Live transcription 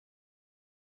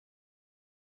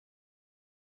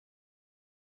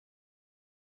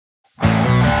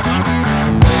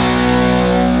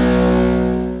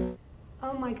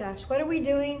my gosh, what are we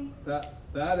doing?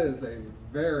 That is a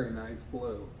very nice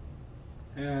blue.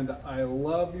 And I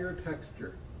love your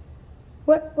texture.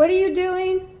 What are you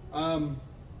doing? I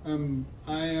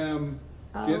am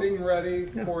getting ready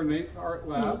for Nate's Art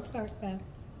Lab. Nate's Art Lab.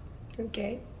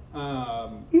 Okay.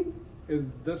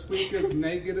 This week is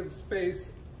negative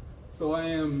space, so I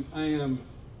am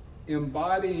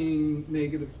embodying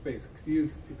negative space.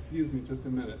 Excuse me just a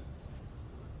minute.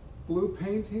 Blue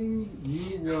painting,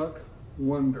 you look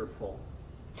wonderful.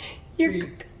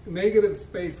 See, negative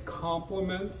space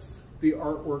complements the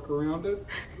artwork around it,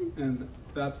 and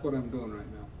that's what I'm doing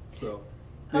right now. So,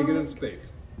 negative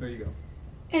space. There you go.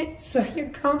 And so you're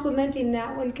complimenting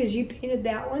that one because you painted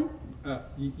that one?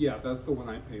 Yeah, that's the one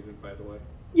I painted, by the way.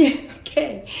 Yeah,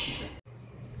 okay.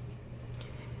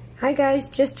 Hi guys,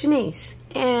 just Janice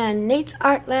and Nate's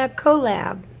Art Lab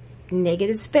Collab,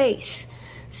 negative space.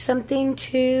 Something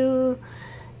to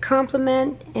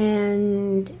complement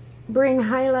and bring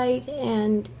highlight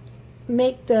and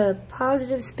make the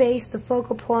positive space, the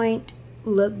focal point,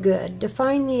 look good.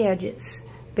 Define the edges,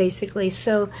 basically.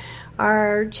 So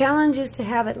our challenge is to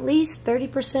have at least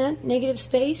 30% negative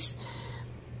space.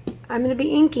 I'm going to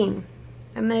be inking.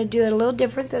 I'm going to do it a little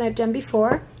different than I've done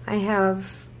before. I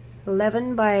have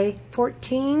 11 by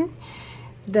 14.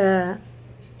 The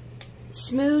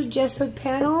smooth gessoed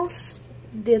panels,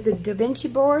 the Da Vinci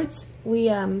boards,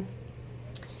 I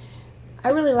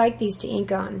really like these to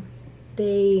ink on.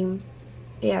 They're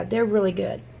really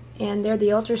good. And they're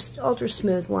the ultra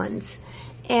smooth ones.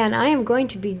 And I am going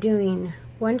to be doing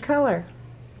one color.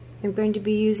 I'm going to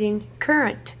be using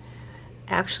Current.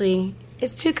 Actually,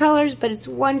 it's two colors, but it's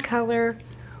one color,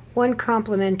 one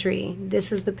complementary.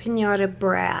 This is the Pinata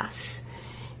Brass.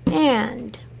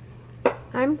 And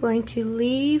I'm going to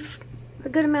leave a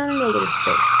good amount of negative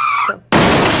space. So,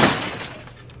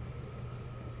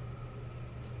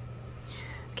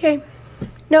 okay,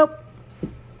 nope,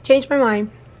 changed my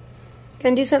mind.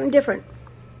 Gonna do something different.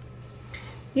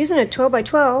 Using a 12 by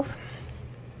 12,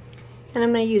 and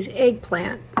I'm gonna use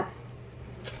eggplant.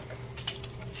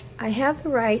 I have the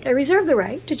right, I reserve the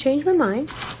right to change my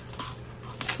mind,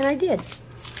 and I did.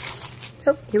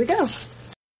 So, here we go.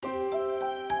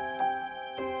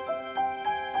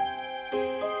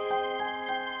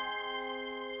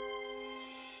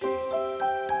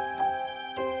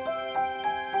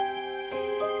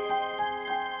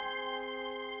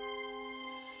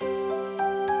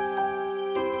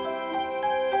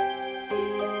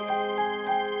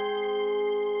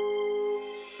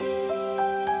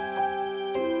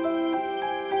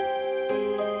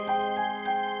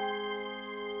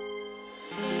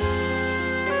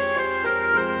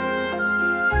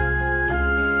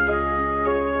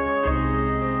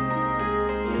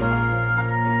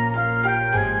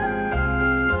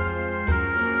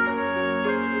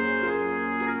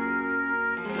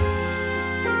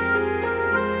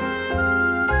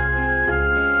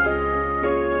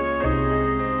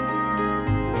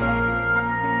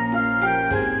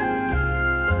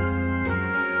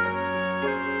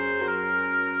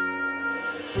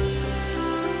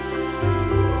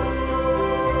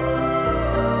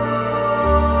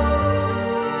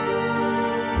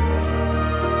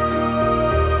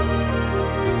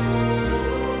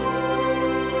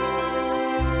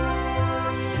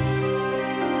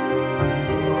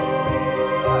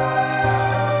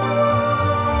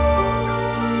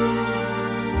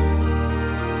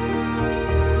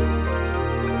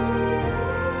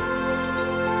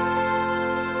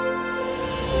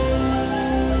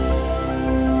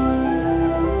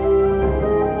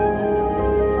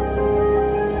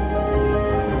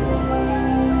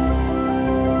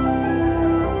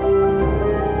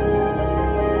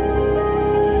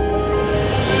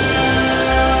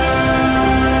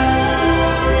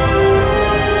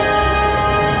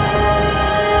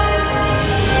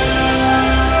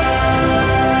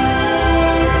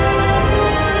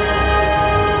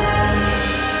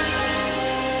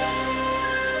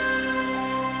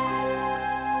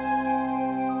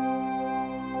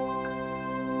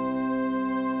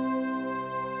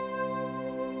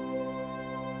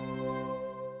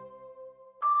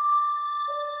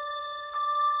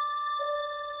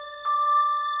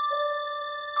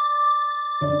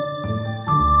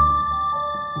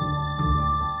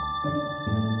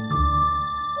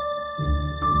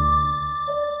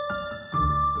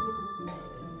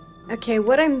 Okay,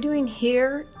 what I'm doing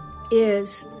here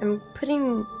is I'm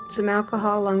putting some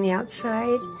alcohol along the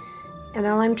outside, and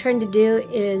all I'm trying to do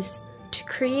is to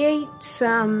create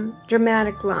some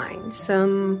dramatic lines,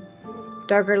 some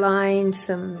darker lines,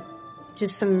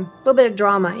 just some little bit of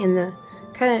drama in the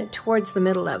kind of towards the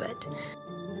middle of it.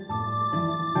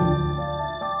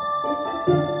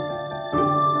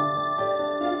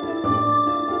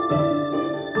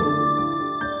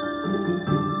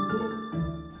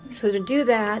 So to do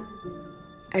that,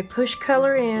 I push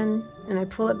color in and I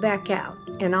pull it back out.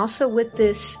 And also with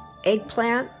this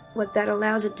eggplant, what that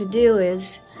allows it to do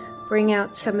is bring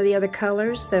out some of the other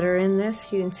colors that are in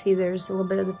this. You can see there's a little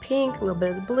bit of the pink, a little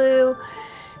bit of the blue,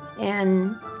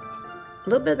 and a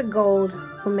little bit of the gold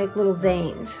will make little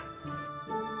veins.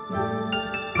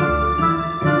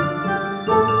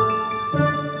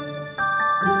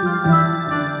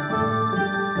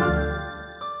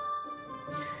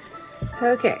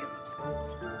 Okay,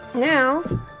 now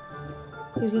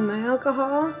using my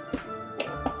alcohol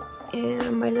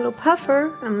and my little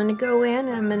puffer, I'm going to go in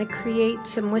and I'm going to create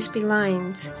some wispy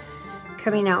lines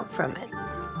coming out from it.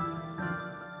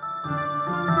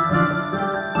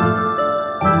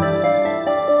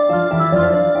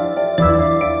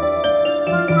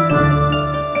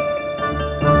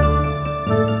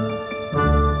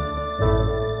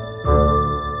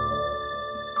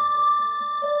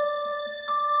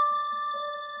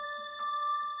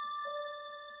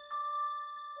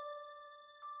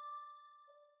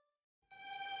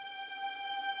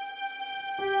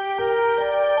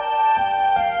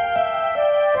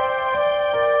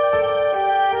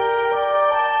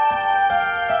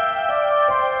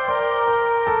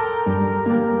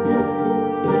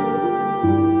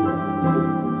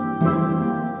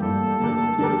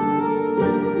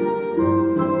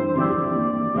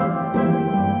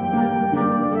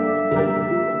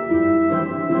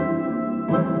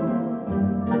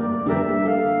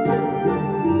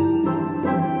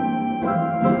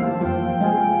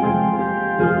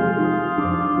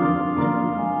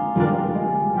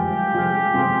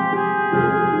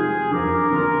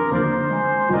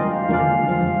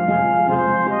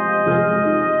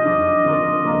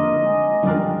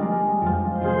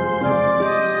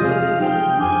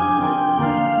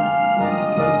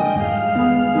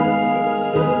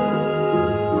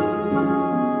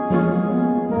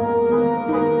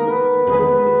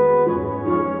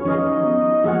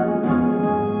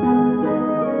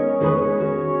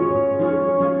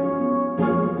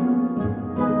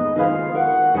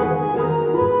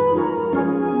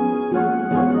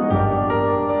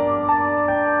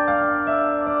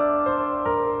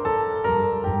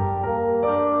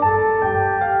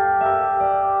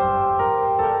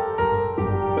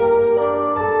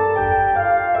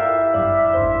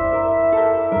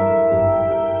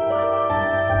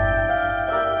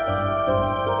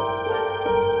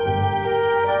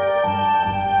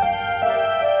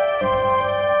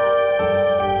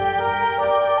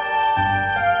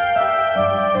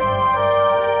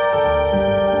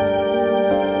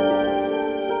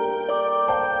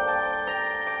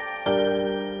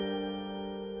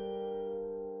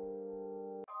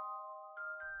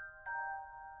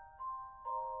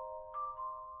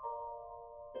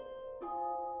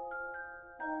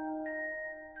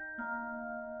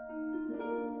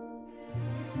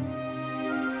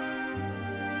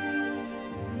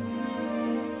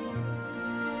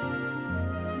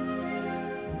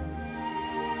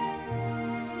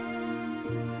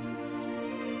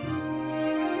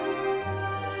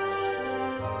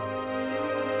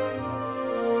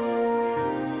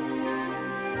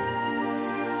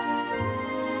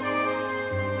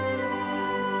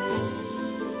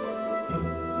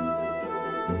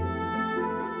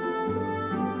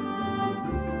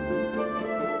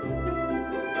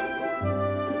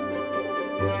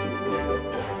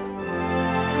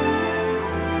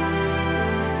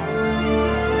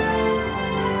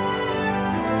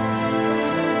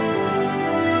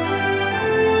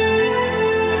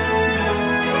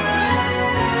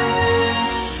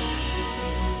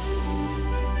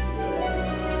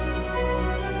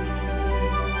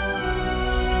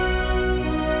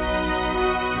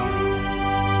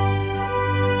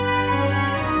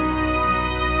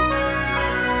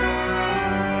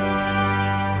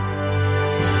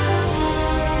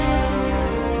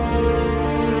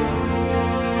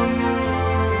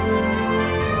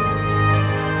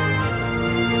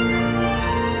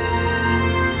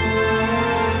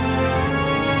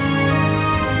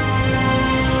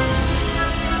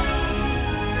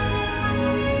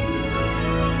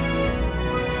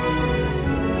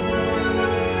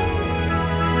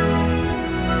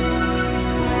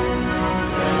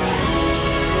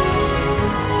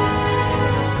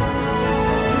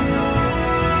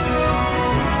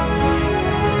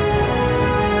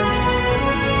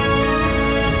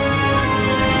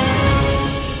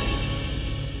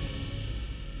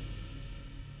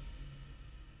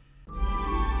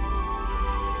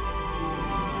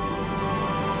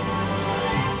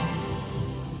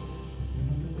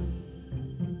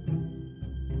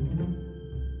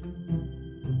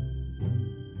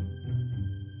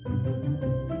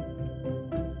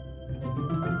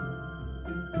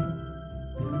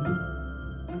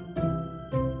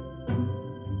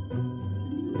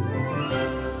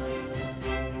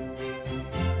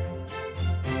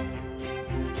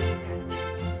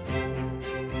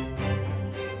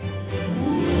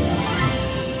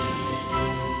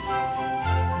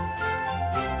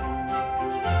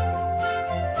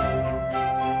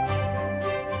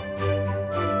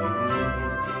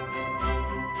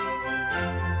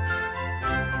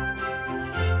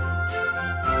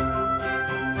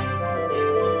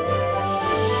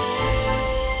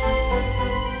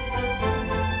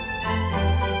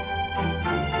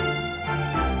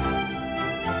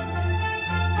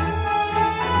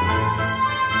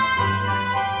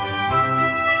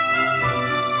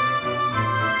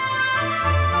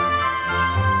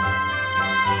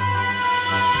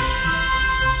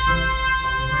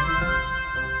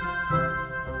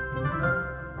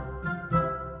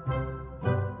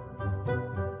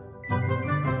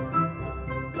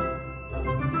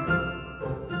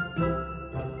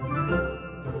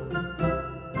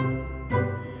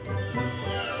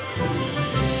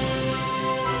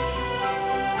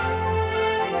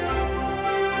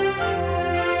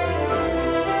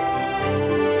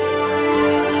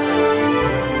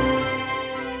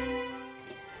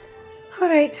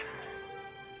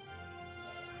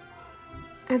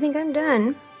 think I'm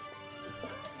done.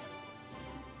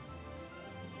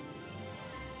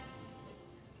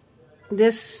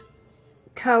 This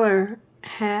color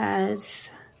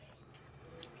has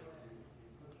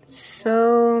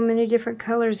so many different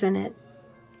colors in it.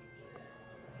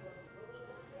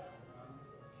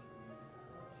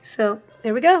 So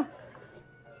there we go.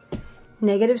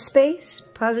 Negative space,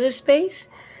 positive space.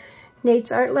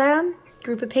 Nate's Art Lab,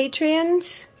 group of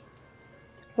patrons,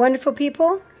 wonderful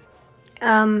people.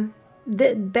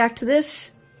 Back to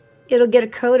this, it'll get a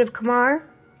coat of Kamar,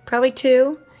 probably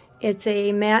 2. It's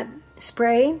a matte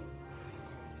spray,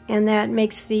 and that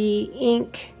makes the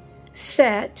ink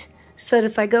set so that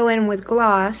if I go in with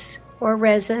gloss or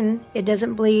resin, it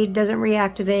doesn't bleed, doesn't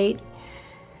reactivate.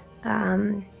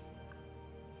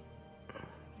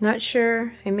 Not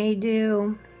sure. I may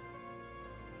do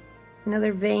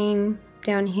another vein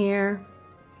down here.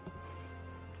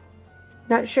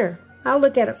 Not sure. I'll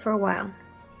look at it for a while.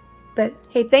 But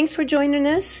hey, thanks for joining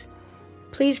us.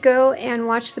 Please go and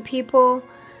watch the people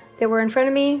that were in front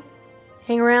of me.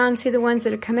 Hang around, see the ones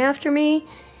that have come after me.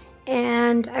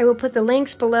 And I will put the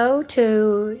links below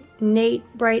to Nate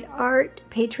Bright Art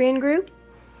Patreon group.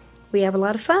 We have a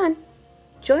lot of fun.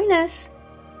 Join us.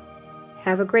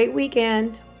 Have a great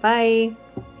weekend. Bye.